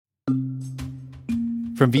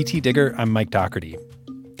From VTDigger, I'm Mike Doherty.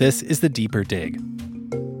 This is the Deeper Dig.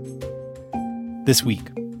 This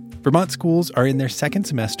week, Vermont schools are in their second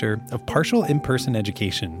semester of partial in-person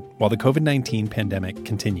education while the COVID-19 pandemic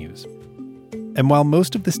continues. And while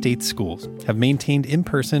most of the state's schools have maintained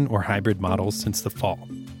in-person or hybrid models since the fall,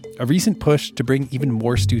 a recent push to bring even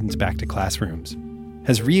more students back to classrooms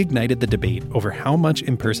has reignited the debate over how much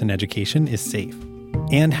in-person education is safe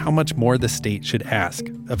and how much more the state should ask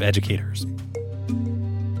of educators.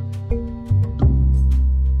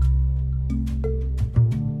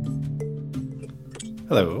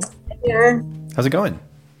 Hello. Hey there. How's it going?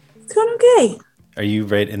 It's going okay. Are you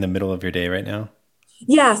right in the middle of your day right now?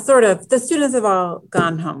 Yeah, sort of. The students have all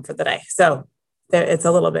gone home for the day, so it's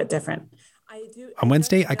a little bit different. On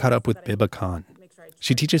Wednesday, I caught up with Bibba Kahn.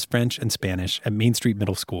 She teaches French and Spanish at Main Street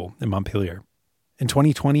Middle School in Montpelier. In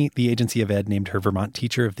 2020, the Agency of Ed named her Vermont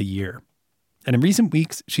Teacher of the Year. And in recent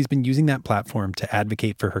weeks, she's been using that platform to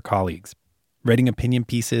advocate for her colleagues, writing opinion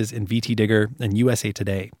pieces in VTDigger and USA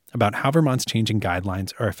Today about how Vermont's changing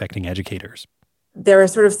guidelines are affecting educators. There were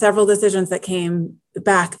sort of several decisions that came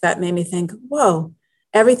back that made me think, whoa,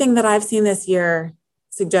 everything that I've seen this year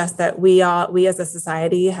suggests that we as a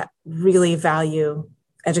society really value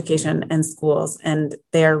education and schools, and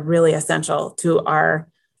they're really essential to our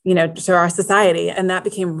society. And that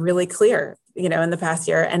became really clear, in the past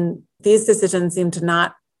year. And these decisions seem to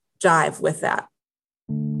not jive with that.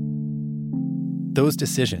 Those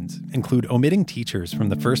decisions include omitting teachers from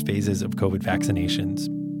the first phases of COVID vaccinations.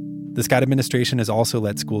 The Scott administration has also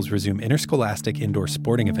let schools resume interscholastic indoor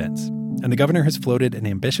sporting events, and the governor has floated an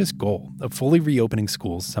ambitious goal of fully reopening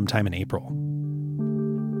schools sometime in April.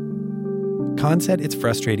 Kahn said it's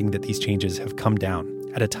frustrating that these changes have come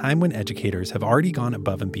down at a time when educators have already gone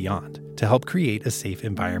above and beyond to help create a safe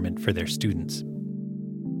environment for their students.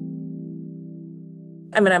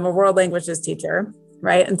 I'm a world languages teacher,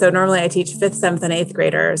 right? And so normally I teach 5th, 7th, and 8th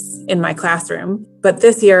graders in my classroom. But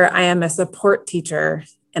this year I am a support teacher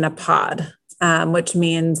in a pod, which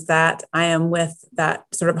means that I am with that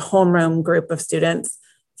sort of homeroom group of students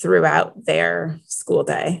throughout their school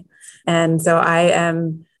day. And so I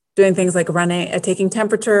am doing things like taking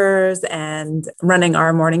temperatures and running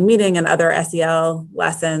our morning meeting and other SEL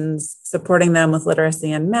lessons, supporting them with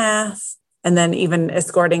literacy and math, and then even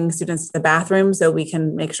escorting students to the bathroom so we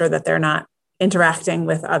can make sure that they're not interacting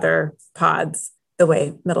with other pods the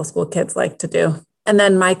way middle school kids like to do. And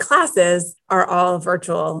then my classes are all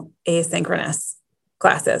virtual asynchronous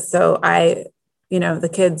classes. So the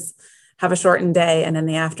kids have a shortened day, and in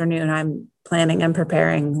the afternoon, I'm planning and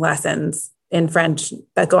preparing lessons in French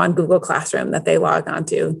that go on Google Classroom that they log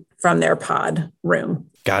onto from their pod room.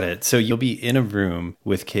 Got it. So you'll be in a room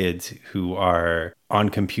with kids who are on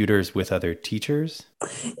computers with other teachers?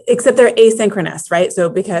 Except they're asynchronous, right? So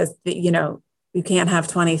because, you can't have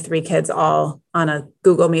 23 kids all on a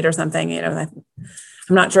Google Meet or something.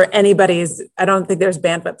 I'm not sure I don't think there's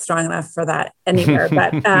bandwidth strong enough for that anywhere.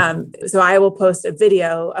 But so I will post a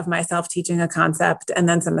video of myself teaching a concept and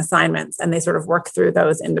then some assignments, and they sort of work through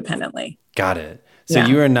those independently. Got it. So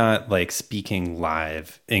You are not speaking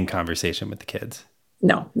live in conversation with the kids?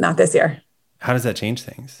 No, not this year. How does that change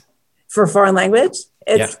things? For foreign language,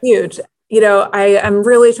 it's huge. I am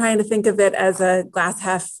really trying to think of it as a glass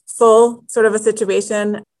half full sort of a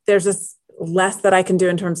situation. There's just less that I can do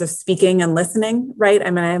in terms of speaking and listening, right?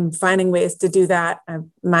 I'm finding ways to do that.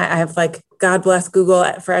 I have God bless Google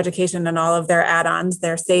for Education and all of their add-ons.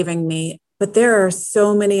 They're saving me. But there are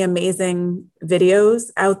so many amazing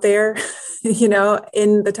videos out there,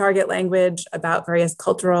 in the target language about various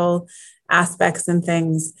cultural aspects and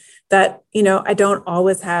things that, I don't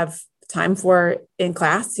always have time for in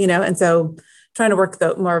class, and so trying to work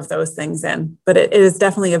more of those things in. But it is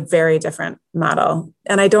definitely a very different model.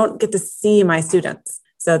 And I don't get to see my students.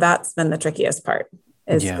 So that's been the trickiest part,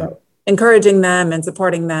 is encouraging them and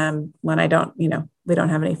supporting them when we don't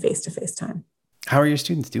have any face-to-face time. How are your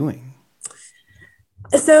students doing?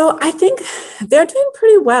 So I think they're doing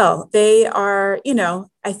pretty well. They are,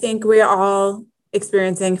 I think we're all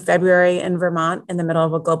experiencing February in Vermont in the middle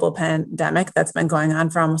of a global pandemic that's been going on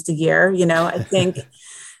for almost a year. I think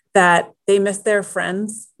that they miss their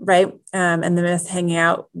friends, right? And they miss hanging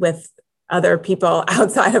out with other people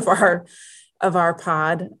outside of our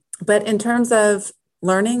pod. But in terms of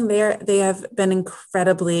learning, they have been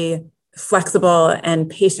incredibly flexible and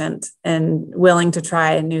patient and willing to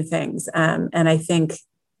try new things. And I think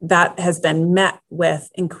that has been met with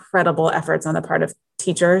incredible efforts on the part of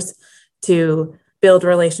teachers to build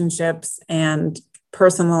relationships and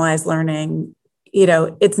personalize learning.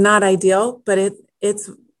 It's not ideal, but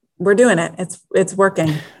we're doing it. It's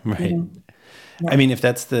working. Right. Yeah. I mean, if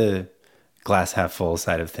that's the glass half full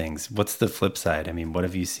side of things. What's the flip side? I mean, what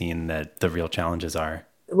have you seen that the real challenges are?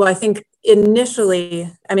 Well, I think initially,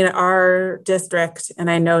 our district, and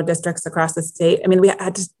I know districts across the state, we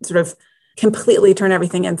had to sort of completely turn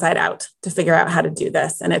everything inside out to figure out how to do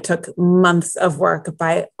this. And it took months of work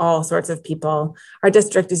by all sorts of people. Our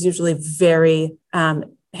district is usually very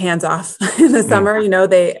hands off in the summer,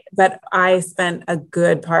 but I spent a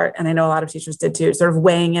good part, and I know a lot of teachers did too, sort of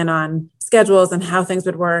weighing in on schedules and how things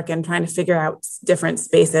would work and trying to figure out different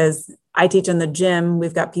spaces. I teach in the gym.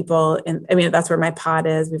 We've got people that's where my pod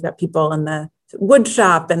is. We've got people in the wood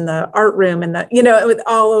shop and the art room and with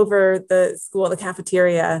all over the school, the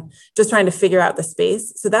cafeteria, just trying to figure out the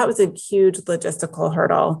space. So that was a huge logistical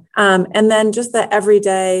hurdle. And then just the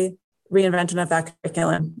everyday reinvention of that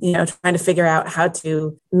curriculum, trying to figure out how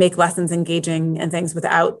to make lessons engaging and things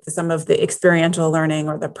without some of the experiential learning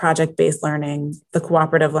or the project-based learning, the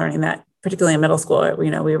cooperative learning that particularly in middle school,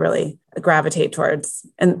 we really gravitate towards.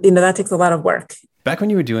 And, that takes a lot of work. Back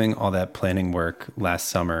when you were doing all that planning work last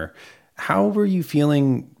summer, how were you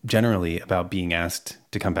feeling generally about being asked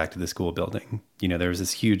to come back to the school building? There was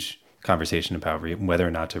this huge conversation about whether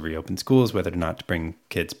or not to reopen schools, whether or not to bring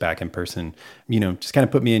kids back in person. Just kind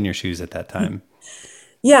of put me in your shoes at that time.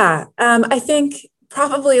 Yeah, I think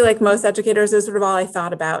probably like most educators, it was sort of all I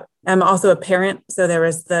thought about. I'm also a parent, so there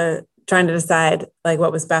was the trying to decide like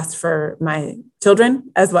what was best for my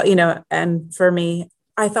children as well, and for me,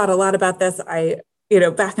 I thought a lot about this.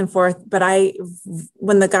 Back and forth, but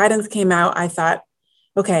when the guidance came out, I thought,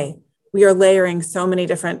 okay, we are layering so many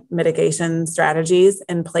different mitigation strategies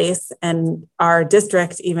in place, and our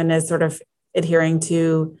district even is sort of adhering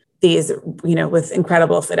to these, with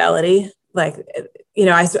incredible fidelity. I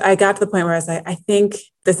got to the point where I was like, I think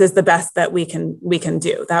this is the best that we can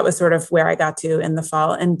do. That was sort of where I got to in the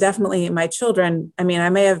fall. And definitely my children, I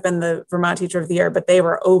may have been the Vermont Teacher of the Year, but they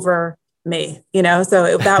were over me,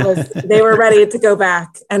 so that was, they were ready to go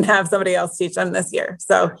back and have somebody else teach them this year.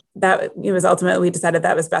 So that it was ultimately, we decided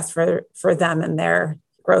that was best for them and their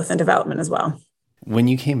growth and development as well. When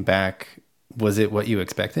you came back, was it what you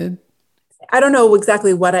expected? I don't know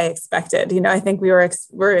exactly what I expected. I think we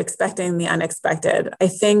were expecting the unexpected. I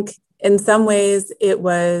think in some ways it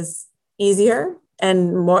was easier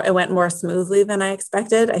and it went more smoothly than I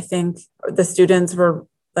expected. I think the students were,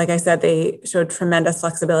 like I said, they showed tremendous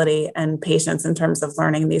flexibility and patience in terms of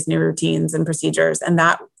learning these new routines and procedures. And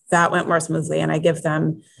that went more smoothly. And I give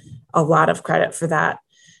them a lot of credit for that.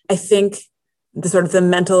 I think the sort of the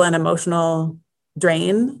mental and emotional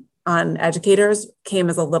drain on educators came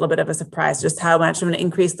as a little bit of a surprise, just how much of an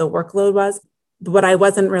increase the workload was. But what I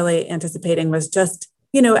wasn't really anticipating was just,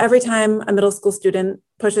 every time a middle school student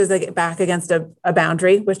pushes back against a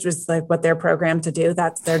boundary, which was like what they're programmed to do,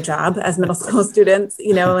 that's their job as middle school students,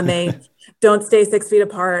 when they don't stay 6 feet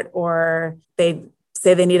apart, or they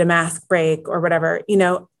say they need a mask break or whatever,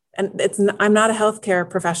 and I'm not a healthcare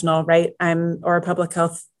professional, right? Or a public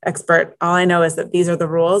health expert. All I know is that these are the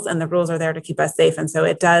rules, and the rules are there to keep us safe. And so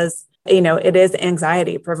it does, it is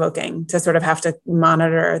anxiety provoking to sort of have to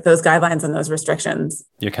monitor those guidelines and those restrictions.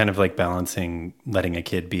 You're kind of like balancing letting a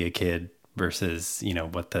kid be a kid versus,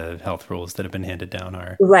 what the health rules that have been handed down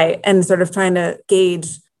are. Right. And sort of trying to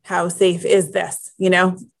gauge how safe is this,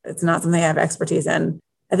 it's not something I have expertise in.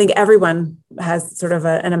 I think everyone has sort of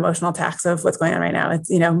an emotional tax of what's going on right now. It's,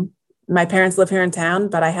 my parents live here in town,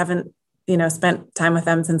 but I haven't, spent time with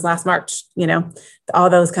them since last March, all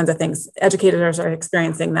those kinds of things. Educators are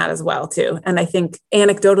experiencing that as well too. And I think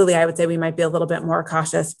anecdotally, I would say we might be a little bit more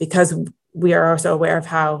cautious because we are also aware of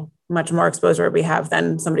how much more exposure we have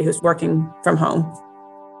than somebody who's working from home.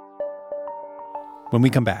 When we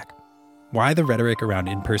come back, why the rhetoric around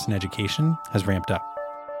in-person education has ramped up.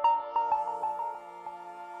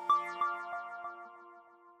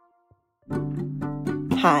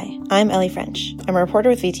 Hi, I'm Ellie French. I'm a reporter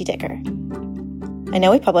with VTDigger. I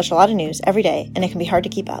know we publish a lot of news every day, and it can be hard to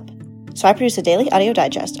keep up. So I produce a daily audio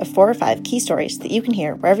digest of 4 or 5 key stories that you can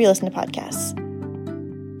hear wherever you listen to podcasts.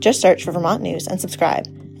 Just search for Vermont News and subscribe,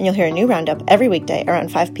 and you'll hear a new roundup every weekday around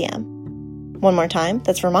 5 p.m. One more time,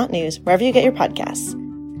 that's Vermont News wherever you get your podcasts.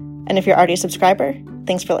 And if you're already a subscriber,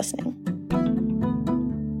 thanks for listening.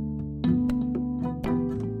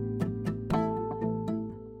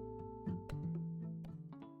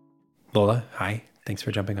 Lola, hi. Thanks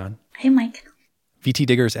for jumping on. Hey, Mike.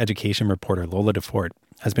 VTDigger's education reporter Lola Duffort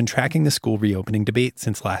has been tracking the school reopening debate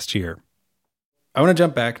since last year. I want to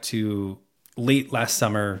jump back to late last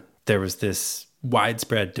summer. There was this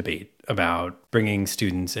widespread debate about bringing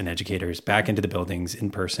students and educators back into the buildings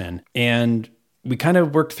in person. And we kind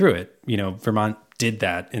of worked through it. Vermont did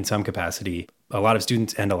that in some capacity. a lot of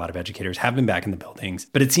students and a lot of educators have been back in the buildings.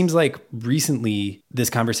 But it seems like recently this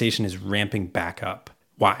conversation is ramping back up.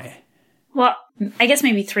 Why? Well, I guess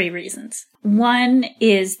maybe 3 reasons. One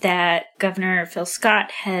is that Governor Phil Scott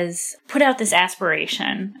has put out this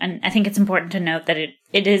aspiration, and I think it's important to note that it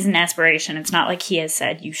is an aspiration. It's not like he has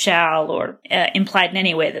said you shall or implied in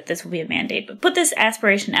any way that this will be a mandate, but put this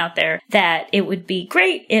aspiration out there that it would be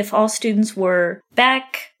great if all students were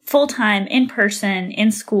back full-time in person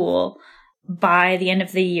in school by the end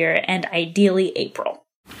of the year and ideally April.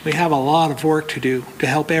 We have a lot of work to do to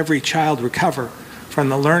help every child recover from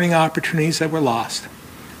the learning opportunities that were lost.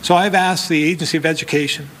 So I've asked the Agency of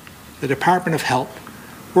Education, the Department of Health,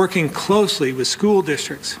 working closely with school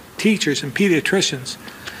districts, teachers, and pediatricians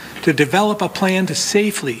to develop a plan to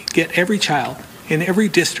safely get every child in every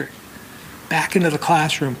district back into the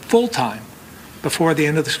classroom full-time before the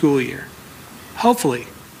end of the school year, hopefully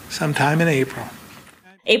sometime in April.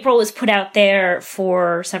 April was put out there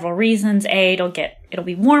for several reasons. It'll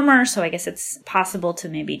be warmer, so I guess it's possible to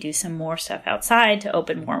maybe do some more stuff outside, to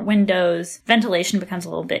open more windows. Ventilation becomes a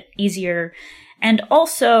little bit easier. And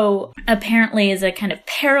also, apparently, is a kind of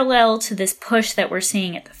parallel to this push that we're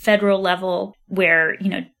seeing at the federal level, where,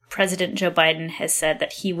 President Joe Biden has said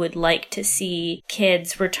that he would like to see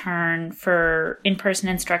kids return for in-person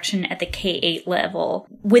instruction at the K-8 level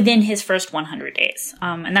within his first 100 days.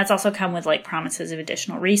 And that's also come with promises of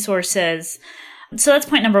additional resources. So that's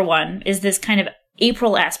point number 1, is this kind of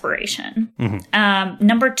April aspiration. Mm-hmm.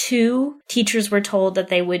 Number 2, teachers were told that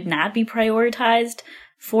they would not be prioritized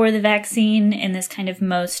for the vaccine in this kind of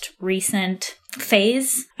most recent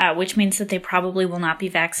phase, which means that they probably will not be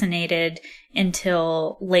vaccinated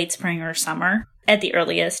until late spring or summer at the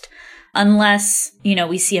earliest, unless,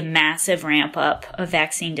 we see a massive ramp up of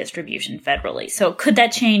vaccine distribution federally. So could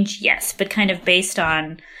that change? Yes, but kind of based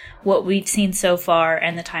on what we've seen so far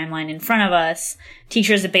and the timeline in front of us,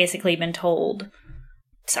 teachers have basically been told,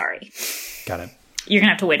 sorry. Got it. You're going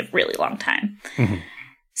to have to wait a really long time. Mm-hmm.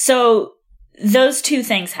 So those 2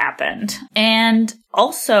 things happened. And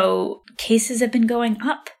also, cases have been going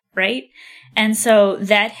up, right? And so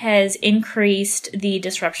that has increased the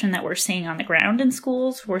disruption that we're seeing on the ground in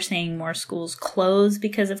schools. We're seeing more schools close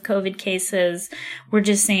because of COVID cases. We're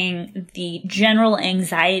just seeing the general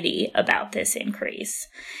anxiety about this increase.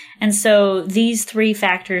 And so these 3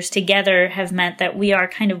 factors together have meant that we are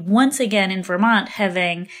kind of once again in Vermont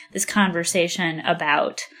having this conversation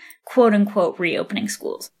about quote unquote reopening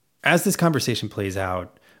schools. As this conversation plays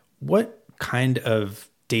out, what kind of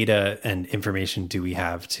data and information do we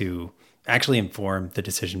have to actually inform the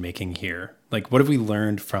decision-making here? What have we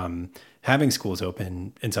learned from having schools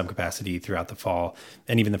open in some capacity throughout the fall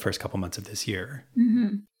and even the first couple months of this year?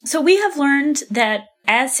 Mm-hmm. So we have learned that,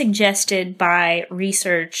 as suggested by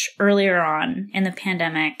research earlier on in the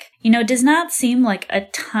pandemic, it does not seem like a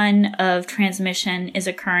ton of transmission is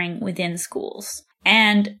occurring within schools.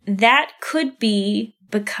 And that could be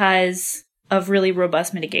because of really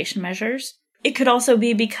robust mitigation measures. It could also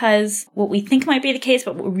be because what we think might be the case,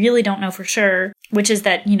 but we really don't know for sure, which is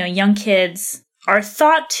that, young kids are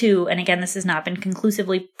thought to, and again, this has not been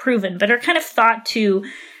conclusively proven, but are kind of thought to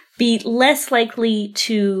be less likely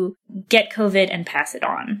to get COVID and pass it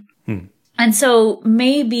on. And so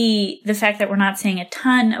maybe the fact that we're not seeing a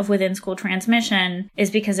ton of within-school transmission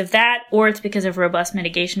is because of that, or it's because of robust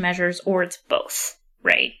mitigation measures, or it's both.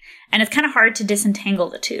 Right. And it's kind of hard to disentangle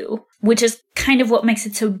the 2, which is kind of what makes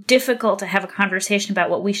it so difficult to have a conversation about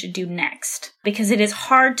what we should do next, because it is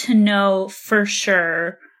hard to know for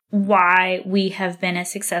sure why we have been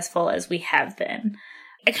as successful as we have been.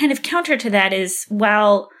 A kind of counter to that is,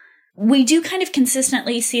 well, we do kind of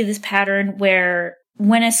consistently see this pattern where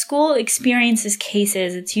when a school experiences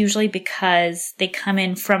cases, it's usually because they come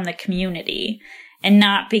in from the community, and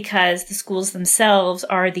not because the schools themselves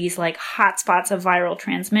are these hotspots of viral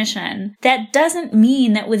transmission. That doesn't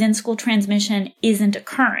mean that within school transmission isn't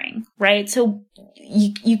occurring, right? So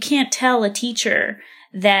you can't tell a teacher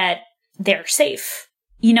that they're safe.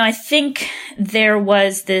 I think there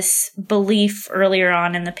was this belief earlier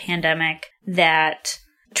on in the pandemic that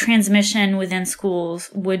transmission within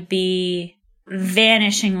schools would be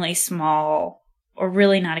vanishingly small or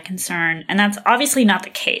really not a concern. And that's obviously not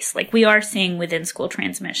the case. We are seeing within school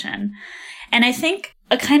transmission. And I think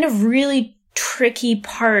a kind of really tricky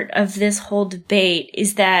part of this whole debate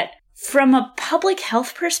is that from a public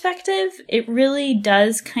health perspective, it really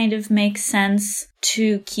does kind of make sense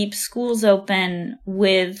to keep schools open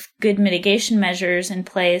with good mitigation measures in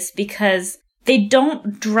place because they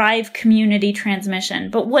don't drive community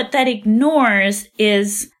transmission. But what that ignores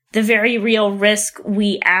is the very real risk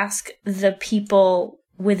we ask the people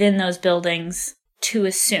within those buildings to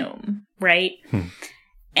assume, right?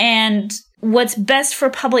 And what's best for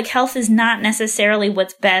public health is not necessarily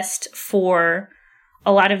what's best for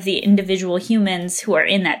a lot of the individual humans who are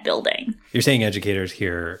in that building. You're saying educators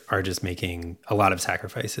here are just making a lot of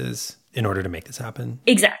sacrifices in order to make this happen?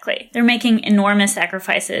 Exactly. They're making enormous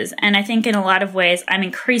sacrifices. And I think in a lot of ways, I'm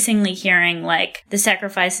increasingly hearing like the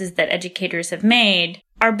sacrifices that educators have made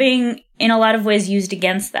are being in a lot of ways used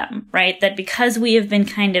against them, right? That because we have been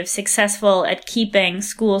kind of successful at keeping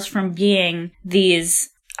schools from being these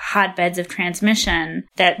hotbeds of transmission,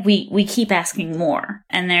 that we keep asking more.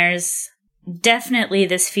 And there's definitely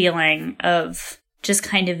this feeling of just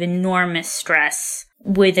kind of enormous stress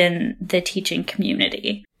within the teaching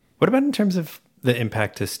community. What about in terms of the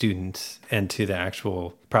impact to students and to the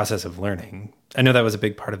actual process of learning? I know that was a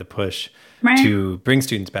big part of the push to bring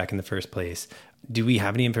students back in the first place. Do we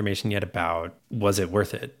have any information yet about, was it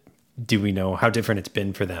worth it? Do we know how different it's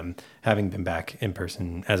been for them having been back in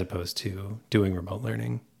person as opposed to doing remote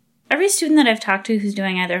learning? Every student that I've talked to who's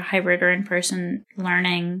doing either hybrid or in-person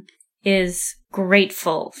learning is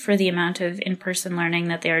grateful for the amount of in-person learning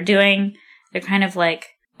that they are doing. They're kind of like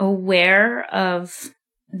aware of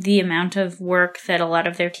the amount of work that a lot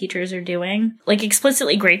of their teachers are doing, like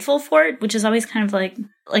explicitly grateful for it, which is always kind of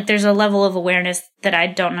like there's a level of awareness that I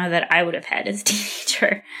don't know that I would have had as a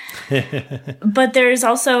teenager. But there's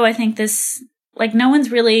also, I think, this, like, no one's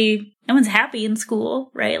happy in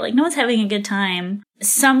school, right? Like, no one's having a good time.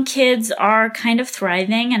 Some kids are kind of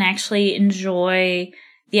thriving and actually enjoy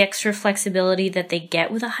the extra flexibility that they get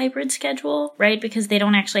with a hybrid schedule, right? Because they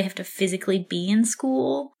don't actually have to physically be in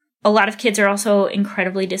school. A lot of kids are also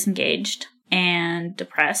incredibly disengaged and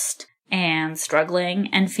depressed and struggling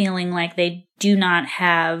and feeling like they do not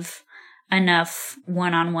have enough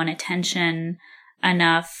one-on-one attention,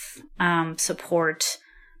 enough support,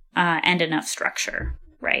 and enough structure,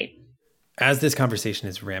 right? As this conversation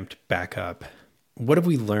is ramped back up, what have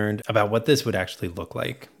we learned about what this would actually look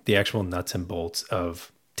like? The actual nuts and bolts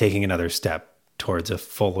of taking another step towards a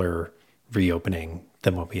fuller reopening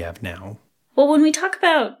than what we have now? Well, when we talk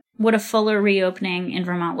about what a fuller reopening in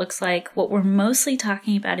Vermont looks like, what we're mostly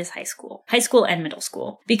talking about is high school and middle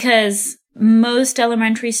school, because most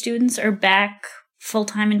elementary students are back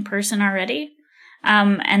full-time in person already.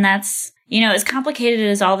 And that's, as complicated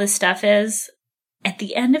as all this stuff is, at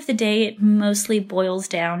the end of the day, it mostly boils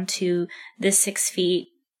down to the 6 feet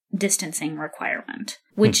distancing requirement,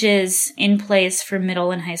 which is in place for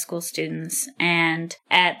middle and high school students. And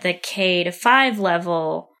at the K-5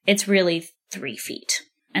 level, it's really 3 feet.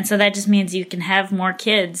 And so that just means you can have more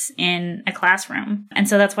kids in a classroom. And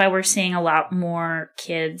so that's why we're seeing a lot more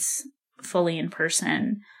kids fully in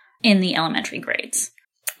person in the elementary grades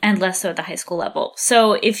and less so at the high school level.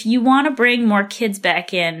 So if you want to bring more kids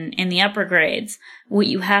back in the upper grades, what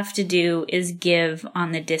you have to do is give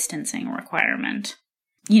on the distancing requirement.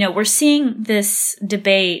 We're seeing this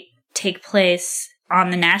debate take place on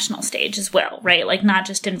the national stage as well, right? Like not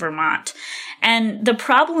just in Vermont. And the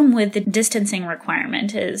problem with the distancing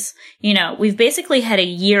requirement is, we've basically had a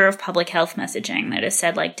year of public health messaging that has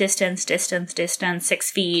said like distance,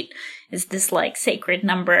 6 feet is this like sacred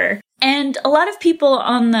number. And a lot of people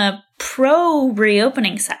on the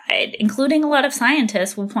pro-reopening side, including a lot of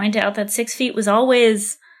scientists, will point out that 6 feet was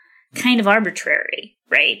always kind of arbitrary,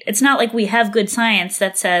 right? It's not like we have good science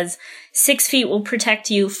that says 6 feet will protect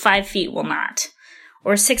you, 5 feet will not.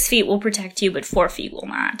 Or 6 feet will protect you, but 4 feet will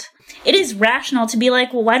not. It is rational to be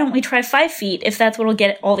like, well, why don't we try 5 feet if that's what will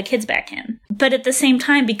get all the kids back in? But at the same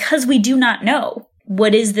time, because we do not know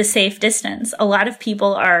what is the safe distance, a lot of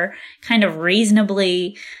people are kind of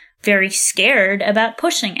reasonably very scared about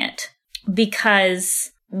pushing it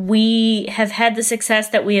because we have had the success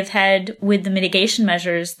that we have had with the mitigation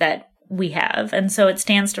measures that we have. And so it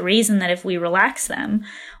stands to reason that if we relax them,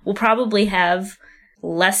 we'll probably have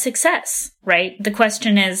less success, right? The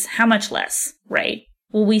question is, how much less, right?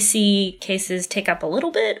 Will we see cases tick up a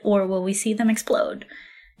little bit or will we see them explode?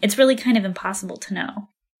 It's really kind of impossible to know.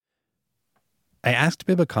 I asked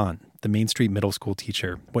Bibba Kahn, the Main Street middle school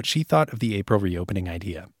teacher, what she thought of the April reopening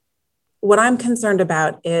idea. What I'm concerned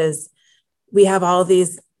about is we have all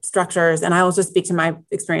these structures, and I will just speak to my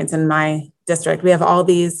experience in my district. We have all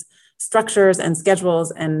these structures and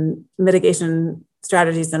schedules and mitigation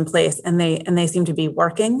strategies in place, and they seem to be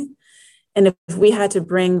working. And if we had to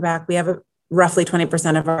bring back, we have roughly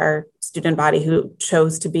 20% of our student body who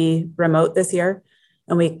chose to be remote this year,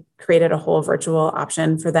 and we created a whole virtual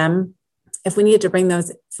option for them. If we needed to bring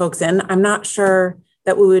those folks in, I'm not sure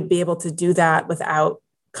that we would be able to do that without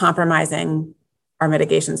compromising our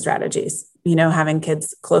mitigation strategies, having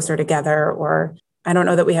kids closer together, or I don't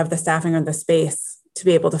know that we have the staffing or the space to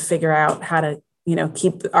be able to figure out how to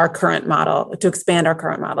keep our current model, to expand our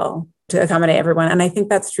current model to accommodate everyone. And I think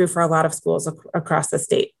that's true for a lot of schools across the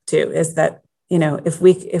state too, is that, if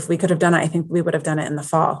we could have done it, I think we would have done it in the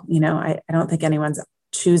fall. I don't think anyone's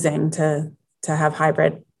choosing to have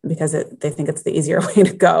hybrid because they think it's the easier way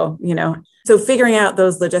to go, So figuring out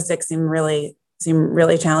those logistics seem really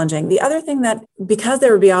challenging. The other thing that, because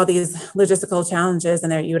there would be all these logistical challenges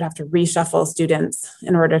and you would have to reshuffle students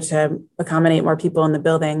in order to accommodate more people in the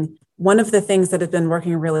building, one of the things that has been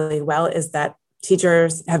working really well is that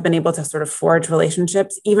teachers have been able to sort of forge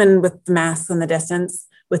relationships, even with the masks and the distance,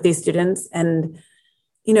 with these students. And,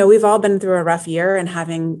 we've all been through a rough year, and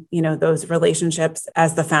having, those relationships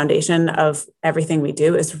as the foundation of everything we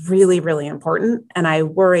do is really, really important. And I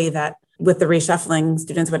worry that with the reshuffling,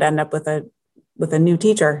 students would end up with a new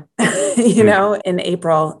teacher, in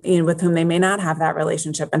April, with whom they may not have that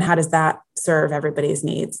relationship. And how does that serve everybody's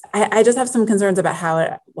needs? I just have some concerns about how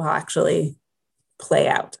it will actually play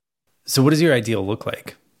out. So what does your ideal look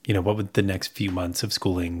like? What would the next few months of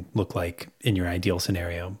schooling look like in your ideal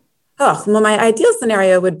scenario? Oh, well, my ideal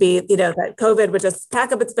scenario would be, that COVID would just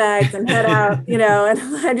pack up its bags and head out, and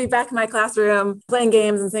I'd be back in my classroom playing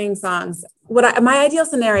games and singing songs. My ideal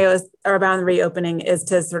scenario is around reopening is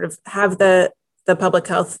to sort of have the public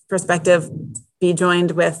health perspective be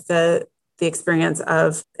joined with the experience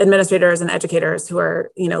of administrators and educators who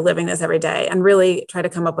are, living this every day, and really try to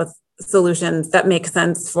come up with solutions that make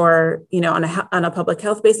sense for, on a public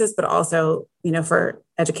health basis, but also, for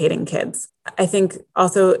educating kids. I think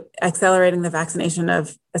also accelerating the vaccination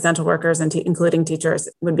of essential workers and including teachers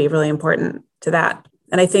would be really important to that.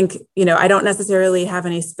 And I think, I don't necessarily have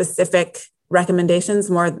any specific recommendations,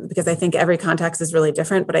 more because I think every context is really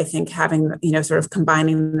different, but I think having, sort of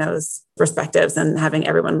combining those perspectives and having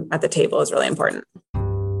everyone at the table is really important.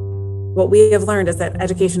 What we have learned is that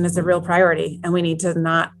education is a real priority, and we need to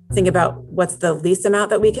not think about what's the least amount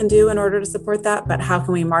that we can do in order to support that, but how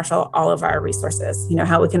can we marshal all of our resources?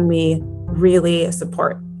 How can we really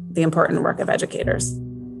support the important work of educators?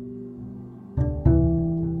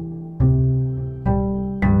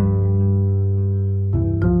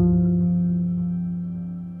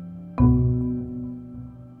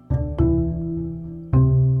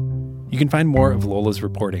 You can find more of Lola's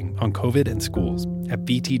reporting on COVID and schools at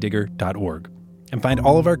VTDigger.org, and find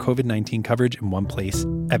all of our COVID-19 coverage in one place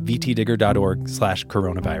at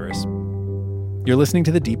VTDigger.org/coronavirus. You're listening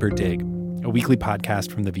to The Deeper Dig, a weekly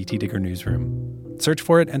podcast from the VTDigger newsroom. Search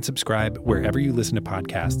for it and subscribe wherever you listen to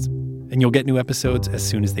podcasts, and you'll get new episodes as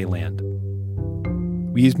soon as they land.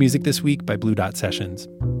 We used music this week by Blue Dot Sessions.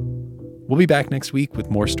 We'll be back next week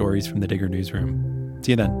with more stories from the Digger newsroom.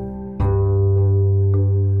 See you then.